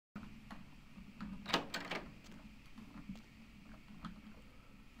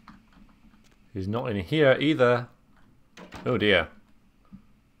He's not in here either. Oh dear.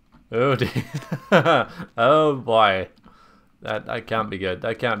 Oh dear. Oh boy. That can't be good.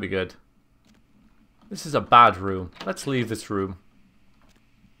 That can't be good. This is a bad room. Let's leave this room.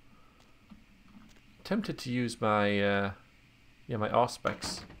 Tempted to use my my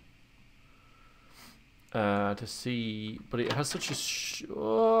Auspex to see, but it has such a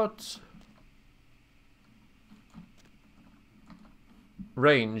short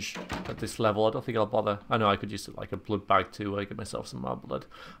range at this level. I don't think I'll bother. I know I could use it like a blood bag to get myself some more blood.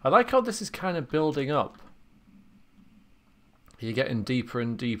 I like how this is kind of building up. You're getting deeper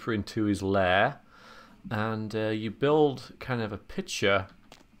and deeper into his lair, and you build kind of a picture,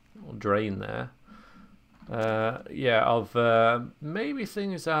 or drain there. Yeah, of maybe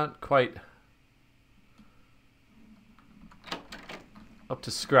things aren't quite up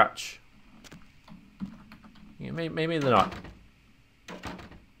to scratch. Yeah, maybe they're not.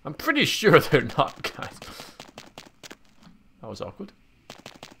 I'm pretty sure they're not, guys. That was awkward.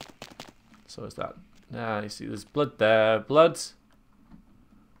 So is that. Ah, you see there's blood there. Blood.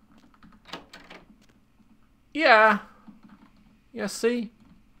 Yeah. Yeah, see?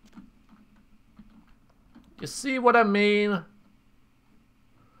 You see what I mean?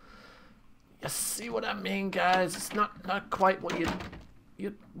 You see what I mean, guys? It's not quite what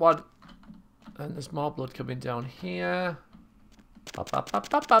you'd want. And there's more blood coming down here. Up, up, up,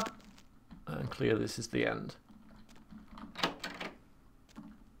 up, up. And clear, this is the end.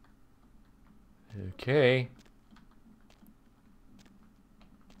 Okay.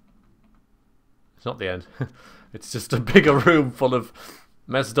 It's not the end. It's just a bigger room full of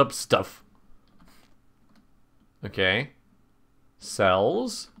messed up stuff. Okay.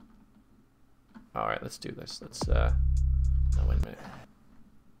 Cells. Alright, let's do this. Let's, no, wait a minute.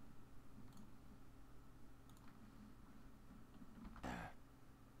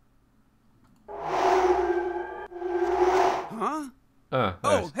 Huh? Nice.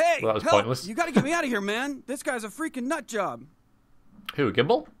 Oh, hey! Well, that was help! pointless. You gotta get me out of here, man! This guy's a freaking nut job! Who,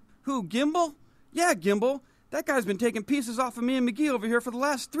 Gimbal? Who, Gimbal? Yeah, Gimbal. That guy's been taking pieces off of me and McGee over here for the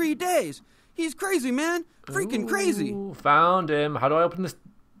last 3 days. He's crazy, man. Freaking crazy. Found him. How do I open this?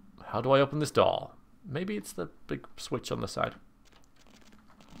 How do I open this door? Maybe it's the big switch on the side.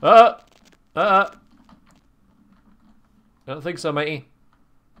 I don't think so, matey.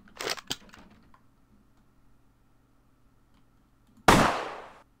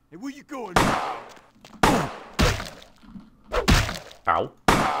 Hey, where you going? Ow. Ow.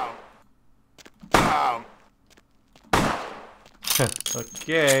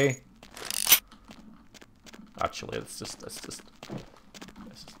 Okay. Actually, let's just.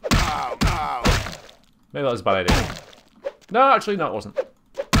 Ow. Ow. Maybe that was a bad idea. No, actually, no, it wasn't.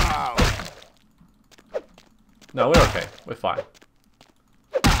 Ow. No, we're okay. We're fine.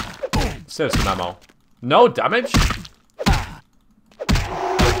 Save some ammo. No damage?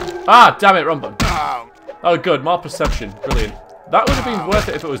 Ah, damn it, wrong button. Ow. Oh, good. More perception. Brilliant. That would have been worth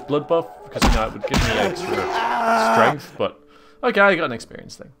it if it was blood buff, because, you know, it would give me extra strength, but... Okay, I got an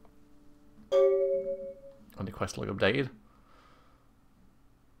experience thing. And the quest log updated.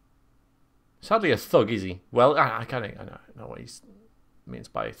 He's hardly a thug, is he? Well, I know what he means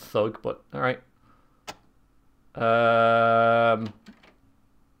by thug, but alright.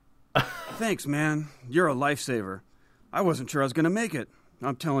 Thanks, man. You're a lifesaver. I wasn't sure I was gonna make it.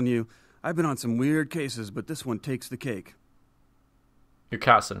 I'm telling you, I've been on some weird cases, but this one takes the cake. You're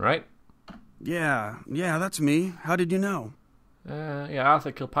Carson, right? Yeah, that's me. How did you know? Yeah,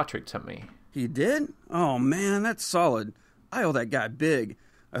 Arthur Kilpatrick sent me. He did? Oh, man, that's solid. I owe that guy big.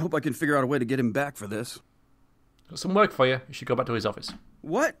 I hope I can figure out a way to get him back for this. Got some work for you. You should go back to his office.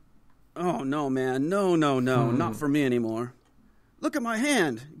 What? Oh, no, man. No, not for me anymore. Look at my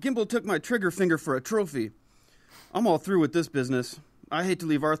hand. Gimbal took my trigger finger for a trophy. I'm all through with this business. I hate to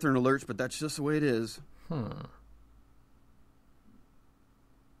leave Arthur in a lurch, but that's just the way it is. I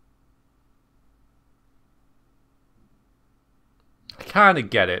kind of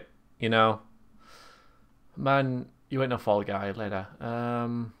get it, you know. Man, you ain't no fall guy later.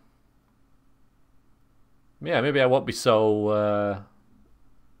 Yeah, maybe I won't be so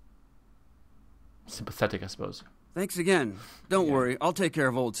sympathetic, I suppose. Thanks again. Don't worry, I'll take care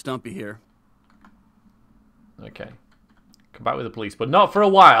of old Stumpy here. Okay. Come back with the police, but not for a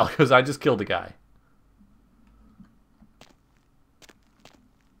while, because I just killed a guy.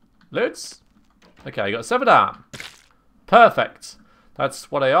 Loads? Okay, I got a severed arm. Perfect.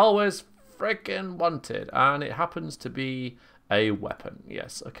 That's what I always frickin' wanted. And it happens to be a weapon.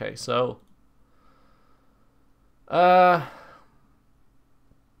 Yes, okay, so... I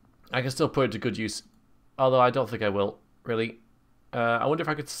can still put it to good use. Although I don't think I will, really. I wonder if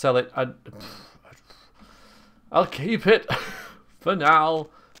I could sell it. I'll keep it for now.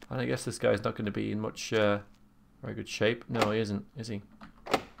 And I guess this guy's not going to be in much very good shape. No, he isn't, is he?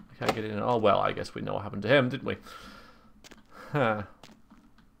 I can't get in. Oh, well, I guess we know what happened to him, didn't we? Huh.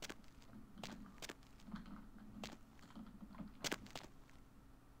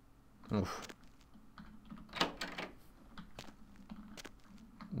 Oof.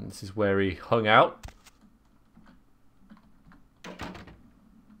 And this is where he hung out.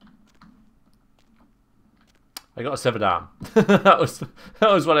 I got a severed arm. that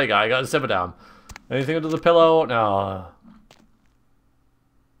was what I got. I got a severed arm. Anything under the pillow? No.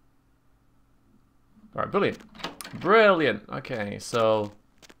 Alright, brilliant. Brilliant. Okay, so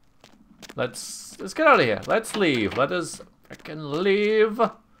let's get out of here. Let's leave. Let us frickin' leave.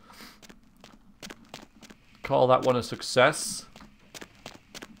 Call that one a success.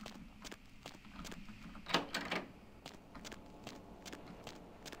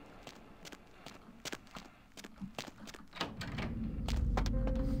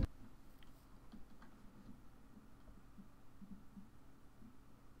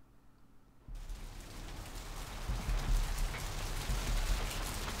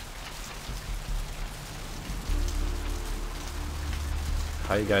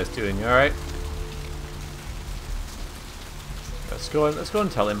 How you guys doing? You alright? Let's go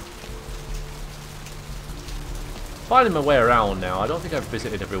and tell him. Finding my way around now. I don't think I've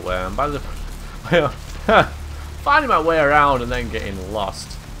visited everywhere. And by the finding my way around and then getting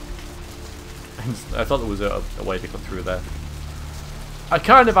lost. And I thought there was a way to go through there. I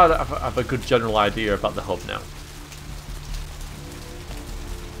kind of have a good general idea about the hub now.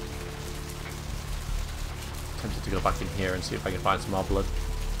 Tempted to go back in here and see if I can find some more blood.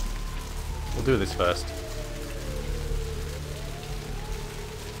 We'll do this first.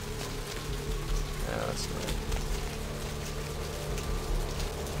 Yeah, that's right.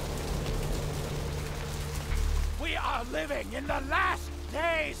 We are living in the last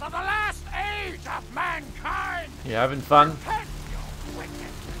days of the last age of mankind. You having fun? Repent, you wicked.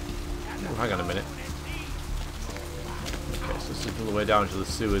 Oh, hang on a minute. Okay, so this is all the way down to the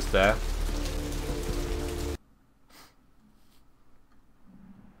sewers there.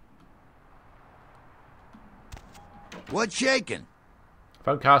 What's shaking?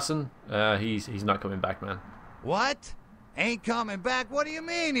 Found Carson. He's not coming back, man. What? Ain't coming back? What do you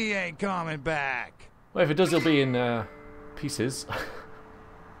mean he ain't coming back? Well, if he does, he'll be in pieces.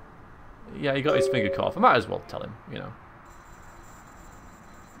 Yeah, he got his finger cut off. I might as well tell him, you know.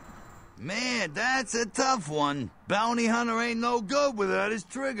 Man, that's a tough one. Bounty hunter ain't no good without his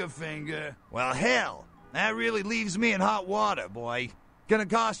trigger finger. Well, hell, that really leaves me in hot water, boy. Gonna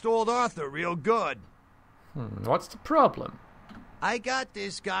cost old Arthur real good. What's the problem? I got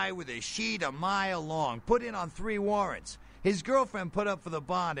this guy with a sheet a mile long, put in on 3 warrants. His girlfriend put up for the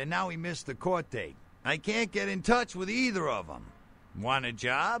bond, and now he missed the court date. I can't get in touch with either of them. Want a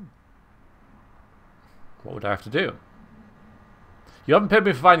job? What would I have to do? You haven't paid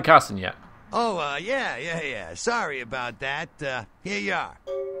me for finding Carson yet. Oh, yeah. Sorry about that. Here you are.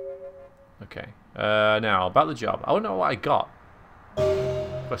 Okay. Now, about the job. I don't know what I got.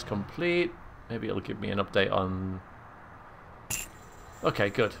 Quest complete. Maybe it'll give me an update on... Okay,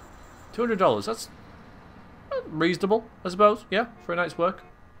 good. $200. That's reasonable, I suppose. Yeah, for a night's work.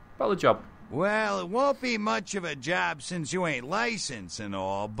 About the job. Well, it won't be much of a job since you ain't licensed and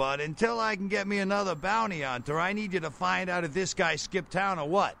all, but until I can get me another bounty hunter, I need you to find out if this guy skipped town or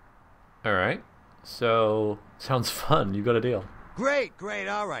what. Alright. So, sounds fun. You got a deal. Great,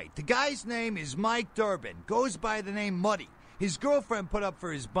 all right. The guy's name is Mike Durbin. Goes by the name Muddy. His girlfriend put up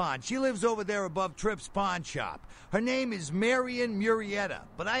for his bond. She lives over there above Tripp's pawn shop. Her name is Marion Murrieta,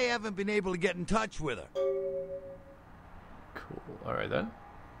 but I haven't been able to get in touch with her. Cool. Alright then.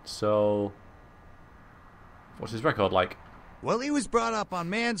 So, what's his record like? Well, he was brought up on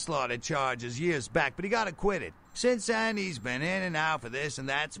manslaughter charges years back, but he got acquitted. Since then, he's been in and out for this and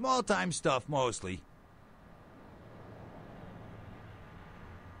that. Small-time stuff, mostly.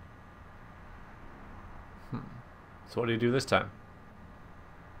 So what do you do this time?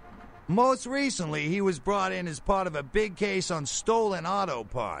 Most recently, he was brought in as part of a big case on stolen auto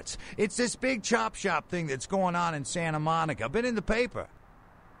parts. It's this big chop shop thing that's going on in Santa Monica. Been in the paper.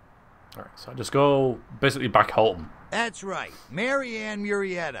 Alright, so I just go basically back home. That's right. Marianne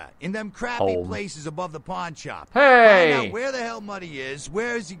Murrieta. In them crappy places above the pawn shop. Hey! Find out where the hell Muddy is,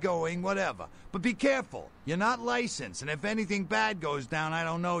 where is he going, whatever. But be careful. You're not licensed, and if anything bad goes down, I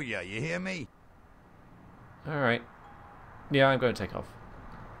don't know you. You hear me? Alright. Yeah, I'm going to take off.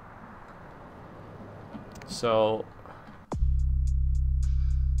 So,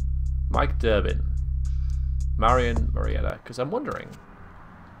 Mike Durbin. Marion Marietta, because I'm wondering.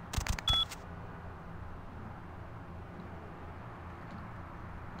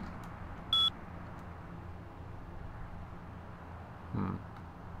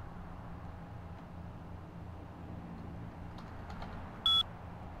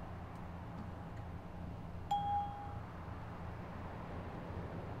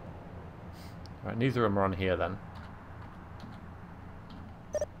 Right, neither of them are on here then.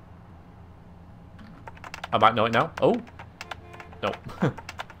 I might know it now. Oh! No. But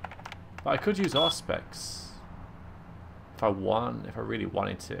I could use Auspex. If I really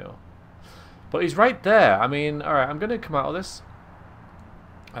wanted to. But he's right there. I mean, alright, I'm gonna come out of this.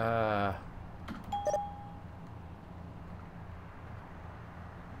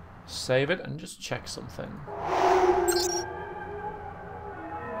 Save it and just check something.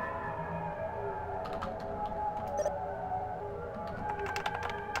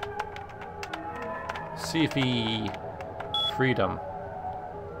 See if he... Freedom.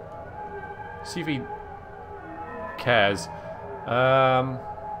 See if he cares.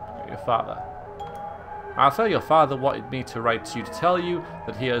 Your father. Arthur, your father wanted me to write to you to tell you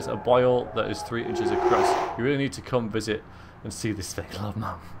that he has a boil that is 3 inches across. You really need to come visit and see this thing. Love,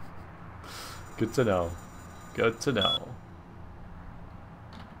 Mum. Good to know. Good to know.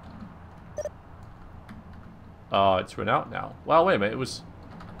 Oh, it's run out now. Well, wait a minute. It was...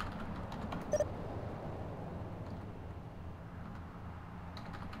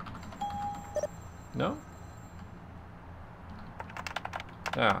 No?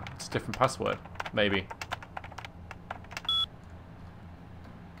 Ah, it's a different password. Maybe.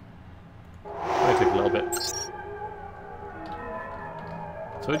 Might take a little bit.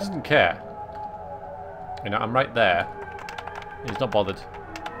 So he doesn't care. You know, I'm right there. He's not bothered.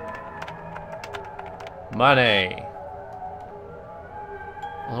 Money!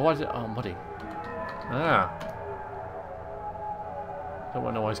 Oh, what is it? Oh, money. Ah. Don't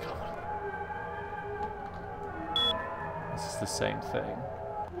want to know why he's got money. This is the same thing.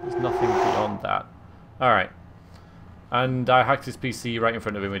 There's nothing beyond that. Alright. And I hacked his PC right in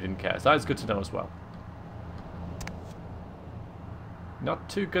front of him. He didn't care. So that is good to know as well. Not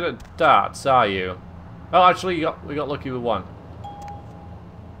too good at darts, are you? Oh, actually, we got lucky with one.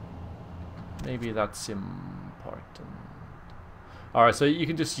 Maybe that's important. Alright, so you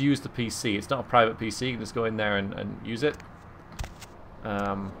can just use the PC. It's not a private PC. You can just go in there and use it.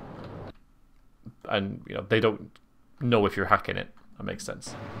 And, you know, they don't know if you're hacking it. That makes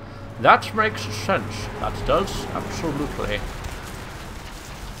sense. That makes sense. That does, absolutely.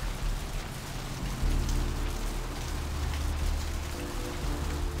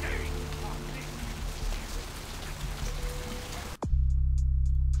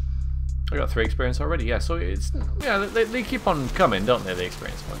 I got 3 experience already, yeah, so it's, yeah, they keep on coming, don't they, the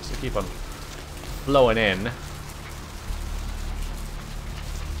experience points? They keep on flowing in.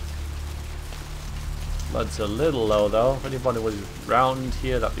 Blood's a little low though. If anybody was round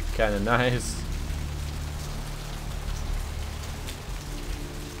here, that'd be kind of nice.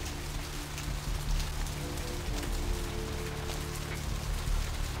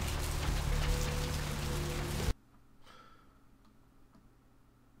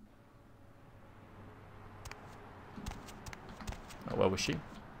 Oh, where was she?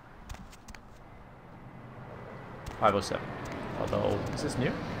 507. Although, is this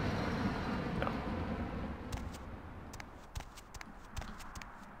new?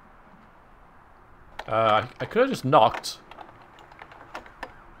 I could have just knocked.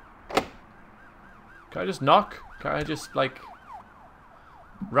 Can I just knock? Can I just, like...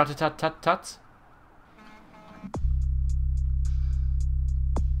 Rat-a-tat-tat-tat?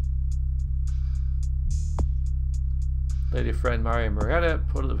 Lady friend Marion Marietta,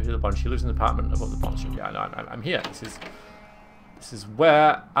 put it to the bond. She lives in the apartment above the pawn shop. Yeah, no, I'm here. This is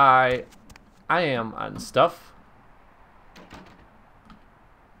where I am and stuff.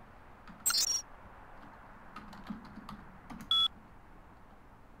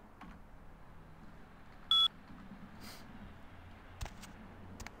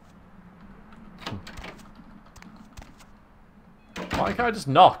 Why can't I just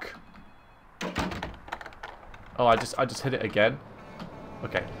knock? Oh, I just hit it again.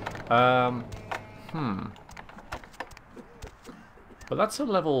 Okay. But that's a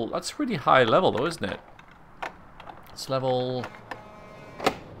level. That's a really high level, though, isn't it? It's level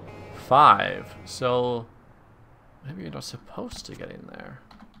 5. So maybe you're not supposed to get in there.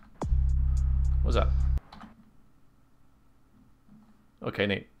 What's that? Okay,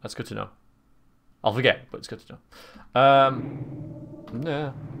 neat. That's good to know. I'll forget, but it's good to know.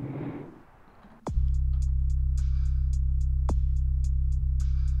 Nah.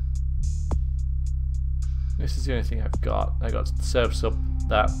 This is the only thing I've got. I got service up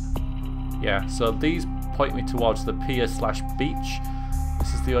that. Yeah, so these point me towards the pier/beach.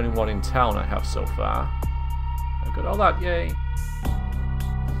 This is the only one in town I have so far. I've got all that, yay.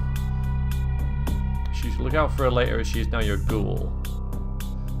 You should look out for her later as she is now your ghoul.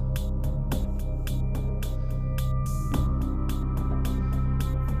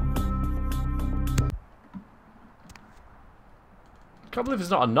 I can't believe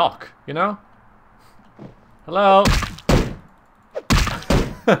it's not a knock, you know? Hello?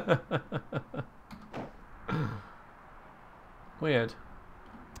 Weird.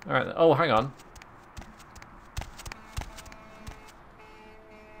 Alright, oh, hang on.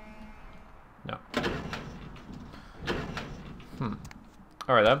 No.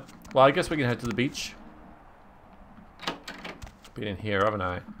 Alright then. Well, I guess we can head to the beach. Been in here, haven't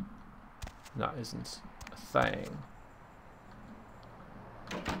I? That isn't a thing.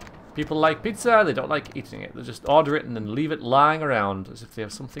 People like pizza, they don't like eating it. They just order it and then leave it lying around as if they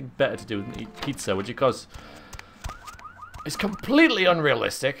have something better to do than eat pizza, which of course is completely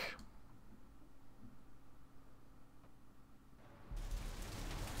unrealistic.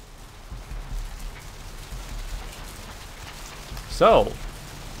 So,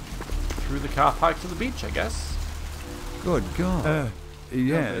 through the car park to the beach, I guess. Good God.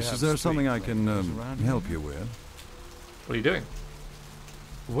 Yes, is there something I can help you with? What are you doing?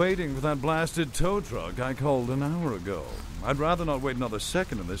 Waiting for that blasted tow truck I called an hour ago. I'd rather not wait another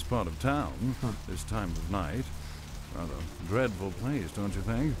second in this part of town, this time of night. Rather dreadful place, don't you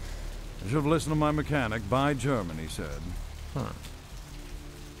think? I should have listened to my mechanic. Buy German, he said. Huh.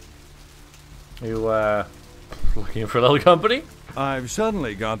 You, looking for a little company? I've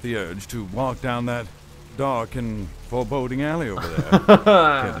suddenly got the urge to walk down that dark and foreboding alley over there.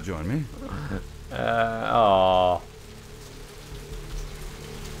 Care to join me? Oh.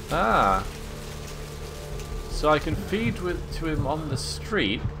 Ah. So I can feed to him on the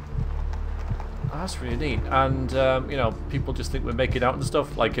street. Oh, that's really neat. And, you know, people just think we're making out and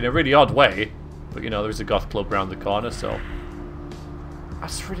stuff, like in a really odd way. But, you know, there's a goth club around the corner, so...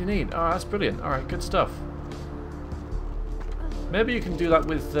 That's really neat. Oh, that's brilliant. Alright, good stuff. Maybe you can do that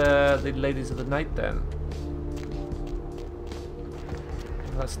with the ladies of the night, then.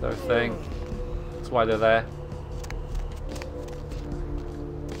 That's their thing. That's why they're there.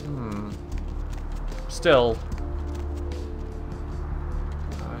 Still.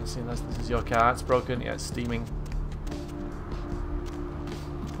 I see this is your car. It's broken. Yeah, it's steaming.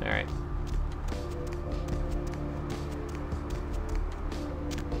 Alright.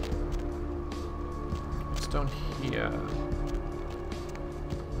 What's down here?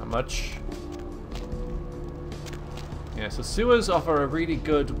 Not much. Yeah, so sewers offer a really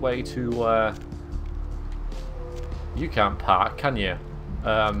good way to you can't park, can you?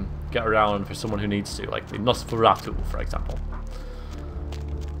 Get around for someone who needs to, like the Nosferatu, for example.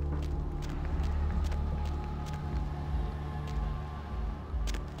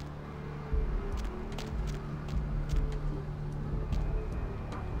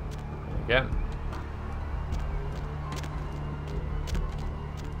 Again.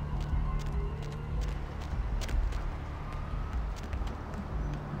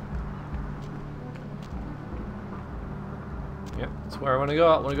 Where I want to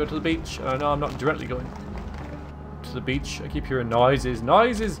go. I want to go to the beach. No, I'm not directly going to the beach. I keep hearing noises.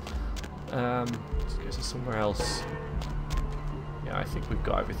 Noises! Let's go to somewhere else. Yeah, I think we've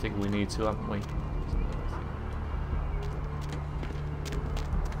got everything we need to, haven't we?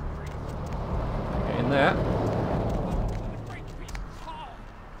 Get in there.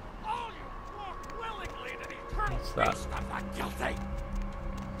 What's that?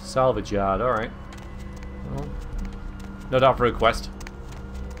 Salvage yard, alright. Well, no doubt for a quest.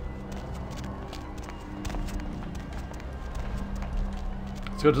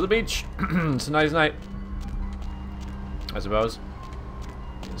 Let's go to the beach. It's a nice night, I suppose.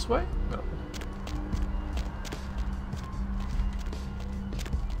 This way? No.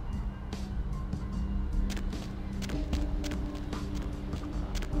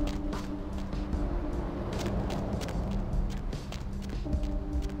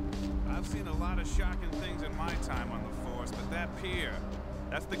 I've seen a lot of shocking things in my time on the force, but that pier,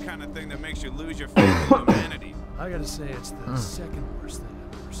 that's the kind of thing that makes you lose your faith in humanity. I gotta say, it's the second worst thing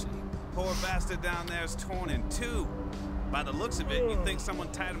I've ever seen. Poor bastard down there is torn in two. By the looks of it, you'd think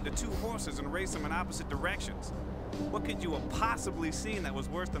someone tied him to two horses and raced them in opposite directions. What could you have possibly seen that was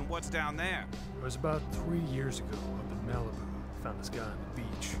worse than what's down there? It was about 3 years ago up in Malibu. Found this guy on the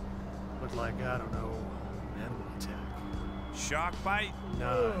beach. Looked like, I don't know, an animal attack. Shark bite?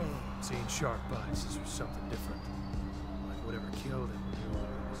 No, seeing shark bites. This was something different. Like whatever killed him knew what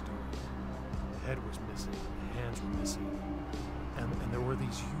it was doing. The head was missing, the hands were missing, and there were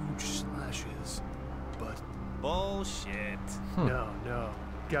these huge slashes. But Bullshit. no,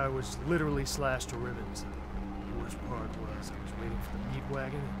 guy was literally slashed to ribbons. The worst part was I was waiting for the meat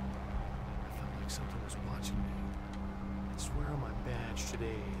wagon. I felt like something was watching me. I swear on my badge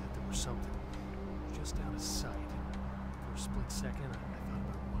today that there was something just out of sight. For a split second, I thought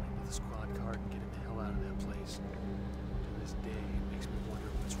about running to the squad car and getting the hell out of that place. To this day, it makes me wonder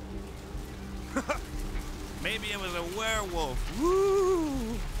what's really. Maybe it was a werewolf.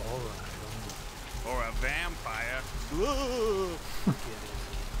 Woo! All right. Or a vampire. Get it.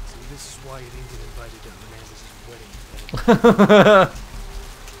 See, this is why you didn't get invited to Hernandez's wedding.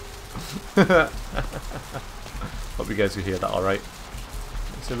 Hope you guys could hear that alright.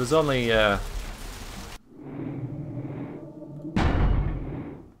 So there's only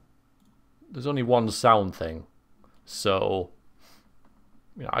one sound thing. So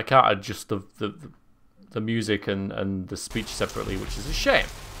you know, I can't adjust the music and the speech separately, which is a shame.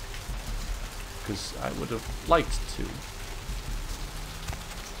 Because I would have liked to.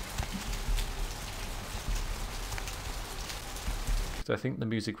 Because I think the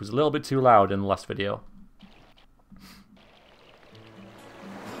music was a little bit too loud in the last video.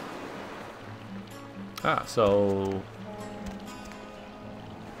 Ah, so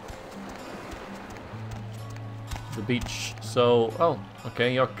the beach. So, oh,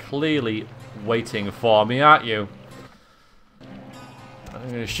 okay, you're clearly waiting for me, aren't you? I'm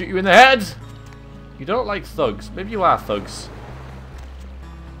gonna shoot you in the head! You don't like thugs. Maybe you are thugs.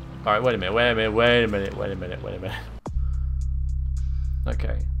 Alright, wait a minute.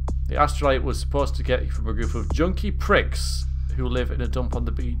 Okay. The astrolite was supposed to get you from a group of junky pricks who live in a dump on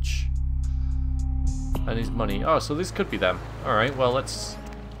the beach. And his money. Oh, so this could be them. Alright, well, let's...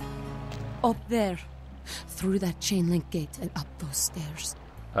 Up there. Through that chain link gate and up those stairs.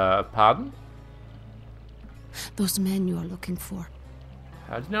 Pardon? Those men you are looking for.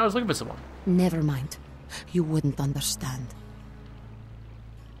 How did you know I was looking for someone? Never mind. You wouldn't understand.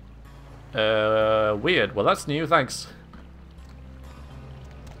 Weird. Well, that's new. Thanks.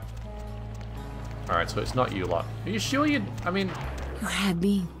 Alright, so it's not you lot. Are you sure you... I mean... You have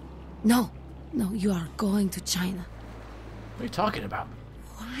been. No, you are going to China. What are you talking about?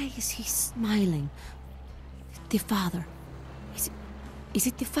 Why is he smiling? The father. Is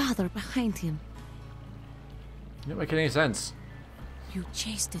it the father behind him? It doesn't make any sense. You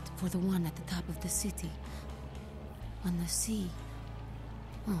chased it for the one at the top of the city. On the sea.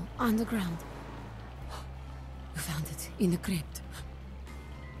 Oh, on the ground. You found it in the crypt.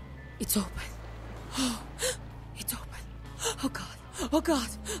 It's open. Oh, it's open. Oh God,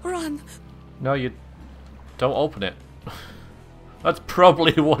 run. No, you don't open it. That's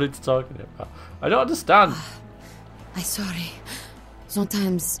probably what it's talking about. I don't understand. I'm sorry.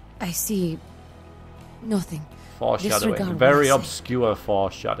 Sometimes I see nothing. Foreshadowing. Very obscure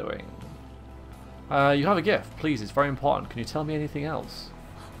foreshadowing. You have a gift. Please, it's very important. Can you tell me anything else?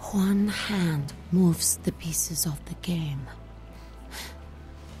 One hand moves the pieces of the game.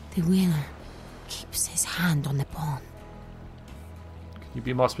 The winner keeps his hand on the pawn. Can you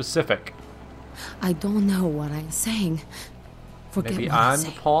be more specific? I don't know what I'm saying. Forget Maybe what I I'm say.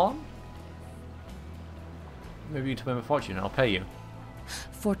 the pawn? Maybe you tell me my fortune and I'll pay you.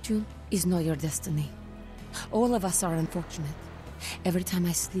 Fortune is not your destiny. All of us are unfortunate. Every time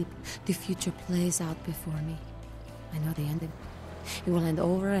I sleep, the future plays out before me. I know the ending. It will end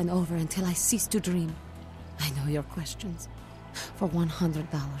over and over until I cease to dream. I know your questions. For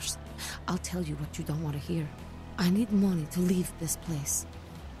 $100, I'll tell you what you don't want to hear. I need money to leave this place.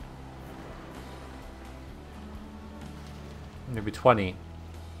 Maybe 20.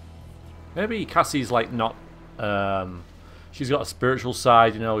 Maybe Cassie's like not... she's got a spiritual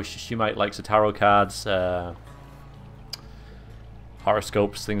side, you know. She might like some tarot cards,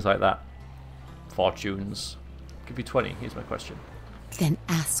 horoscopes, things like that. Fortunes. Give you 20. Here's my question. Then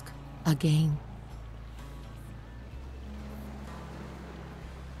ask again.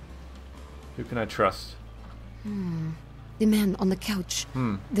 Who can I trust? The man on the couch.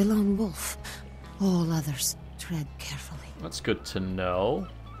 The lone wolf. All others, tread carefully. That's good to know.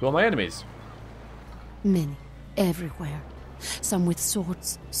 Who are my enemies? Many, everywhere. Some with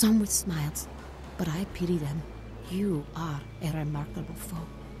swords, some with smiles. But I pity them. You are a remarkable foe.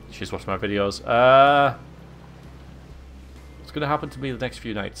 She's watched my videos. What's going to happen to me the next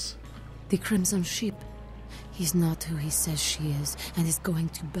few nights? The Crimson Sheep. He's not who he says she is, and is going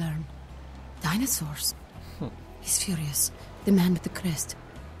to burn. Dinosaurs. He's furious. The man with the crest.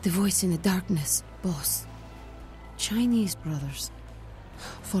 The voice in the darkness. Boss. Chinese brothers.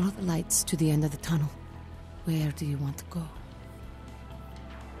 Follow the lights to the end of the tunnel. Where do you want to go?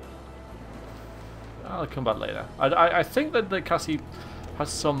 I'll come back later. I think that the Cassie has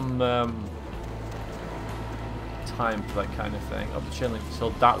some time for that kind of thing. Up the chain link is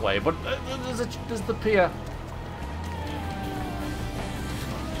held that way, but there's the pier.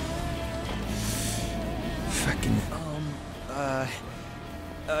 Fucking.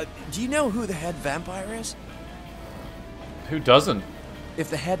 Do you know who the head vampire is? Who doesn't? If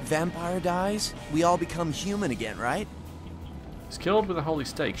the head vampire dies, we all become human again, right? He's killed with a holy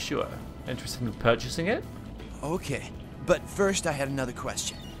stake, sure. Interested in purchasing it? Okay, but first I had another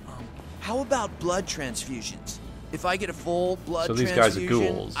question. How about blood transfusions? If I get a full blood So these transfusion, guys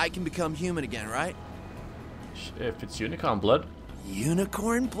are ghouls. I can become human again, right? If it's unicorn blood.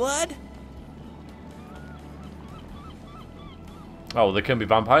 Unicorn blood? Oh, there can be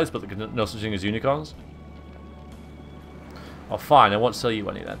vampires, but there can no such thing as unicorns? Oh, fine, I won't sell you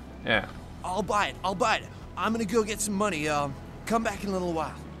any then. Yeah. I'll buy it, I'll buy it. I'm gonna go get some money, come back in a little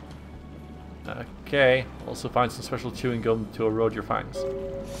while. Okay. Also find some special chewing gum to erode your fangs.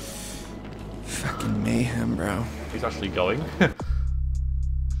 Fucking mayhem, bro. He's actually going.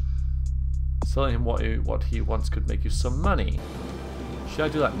 Selling him what he wants could make you some money. Should I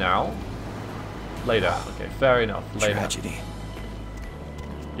do that now? Later. Okay, fair enough. Later. Tragedy.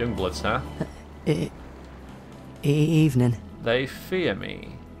 Youngbloods, huh? Evening. They fear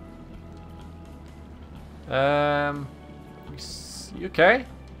me. You okay?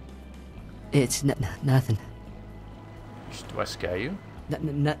 It's nothing. Do I scare you?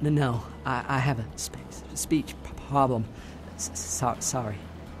 No. I have a speech problem. Sorry.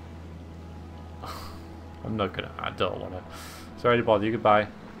 I'm not gonna. I don't wanna. Sorry to bother you. Goodbye.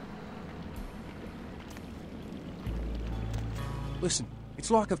 Listen,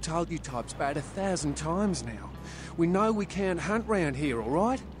 it's like I've told you types about 1,000 times now. We know we can't hunt round here,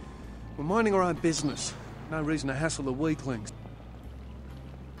 alright? We're minding our own business. No reason to hassle the weaklings.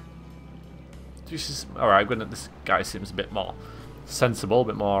 Alright, this guy seems a bit more sensible, a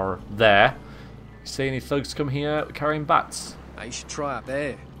bit more there. You see any thugs come here carrying bats? Now, you should try up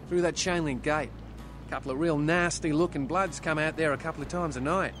there, through that chain link gate. A couple of real nasty looking bloods come out there a couple of times a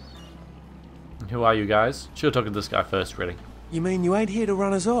night. Who are you guys? Should have talked to this guy first, really. You mean you ain't here to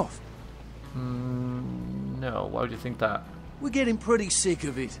run us off? No, why would you think that? We're getting pretty sick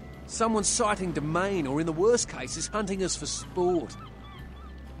of it. Someone's sighting domain, or in the worst cases, hunting us for sport.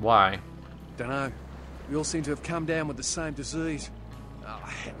 Why? Dunno. We all seem to have come down with the same disease. Oh,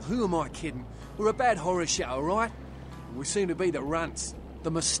 hell, who am I kidding? We're a bad horror show, alright? We seem to be the runts,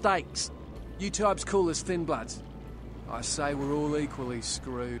 the mistakes. You types call us thin bloods. I say we're all equally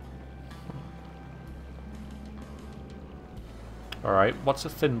screwed. Alright, what's a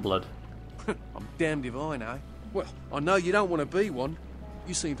thin blood? I'm damned if I know. Well, I know you don't want to be one.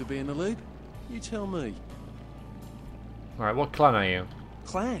 You seem to be in the lead. You tell me. Alright, what clan are you?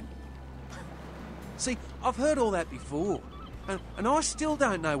 Clan? See, I've heard all that before. And I still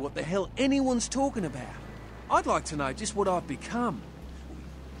don't know what the hell anyone's talking about. I'd like to know just what I've become.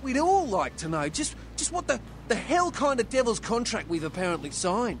 We'd all like to know just what the hell kind of devil's contract we've apparently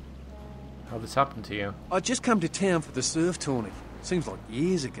signed. How this happened to you? I'd just come to town for the surf tourney. Seems like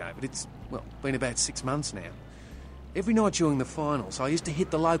years ago, but it's, well, been about 6 months now. Every night during the finals, I used to hit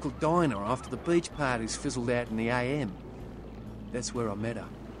the local diner after the beach parties fizzled out in the AM. That's where I met her.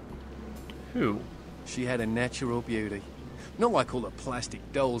 Who? She had a natural beauty. Not like all the plastic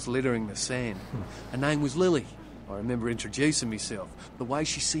dolls littering the sand. Her name was Lily. I remember introducing myself, the way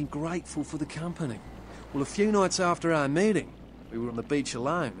she seemed grateful for the company. Well, a few nights after our meeting, we were on the beach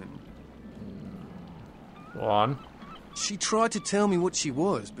alone and... Go on. She tried to tell me what she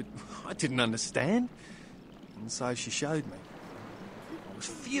was, but I didn't understand. And so she showed me. I was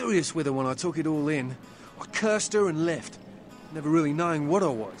furious with her when I took it all in. I cursed her and left, never really knowing what I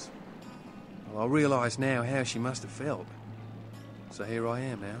was. Well, I realise now how she must have felt. So here I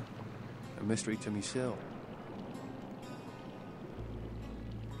am now, a mystery to myself.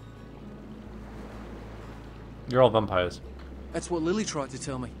 You're all vampires. That's what Lily tried to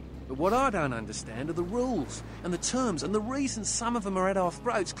tell me. But what I don't understand are the rules and the terms and the reasons some of them are at our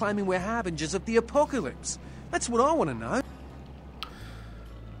throats claiming we're harbingers of the apocalypse. That's what I want to know.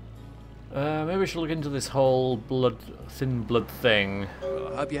 Maybe we should look into this whole thin blood thing.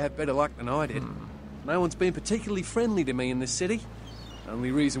 Well, I hope you have better luck than I did. No one's been particularly friendly to me in this city.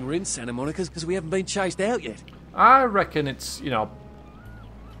 Only reason we're in Santa Monica is because we haven't been chased out yet. I reckon it's,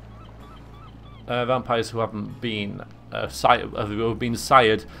 vampires who haven't been who have been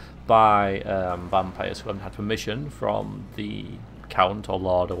sired by vampires who haven't had permission from the count or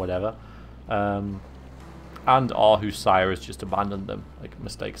lord or whatever, and or whose sire has just abandoned them, like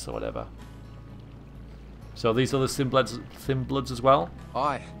mistakes or whatever. So these are the thin bloods as well?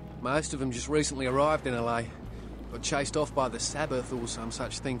 Aye. Most of them just recently arrived in LA. Got chased off by the Sabbath or some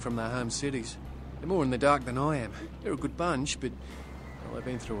such thing from their home cities. They're more in the dark than I am. They're a good bunch, but well, they've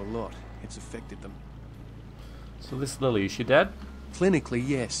been through a lot. It's affected them. So this Lily, is she dead? Clinically,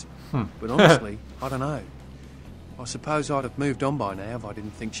 yes. But honestly, I don't know. I suppose I'd have moved on by now if I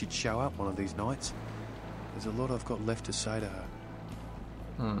didn't think she'd show up one of these nights. There's a lot I've got left to say to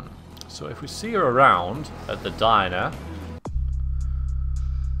her. So if we see her around at the diner...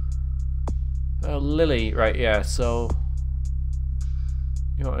 Oh, Lily, right, yeah, so...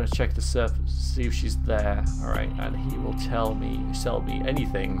 You want to check the surface, see if she's there. Alright, and he will sell me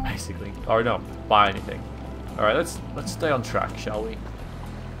anything, basically. Or no, buy anything. Alright, let's stay on track, shall we?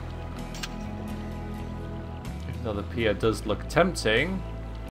 Even though the pier does look tempting,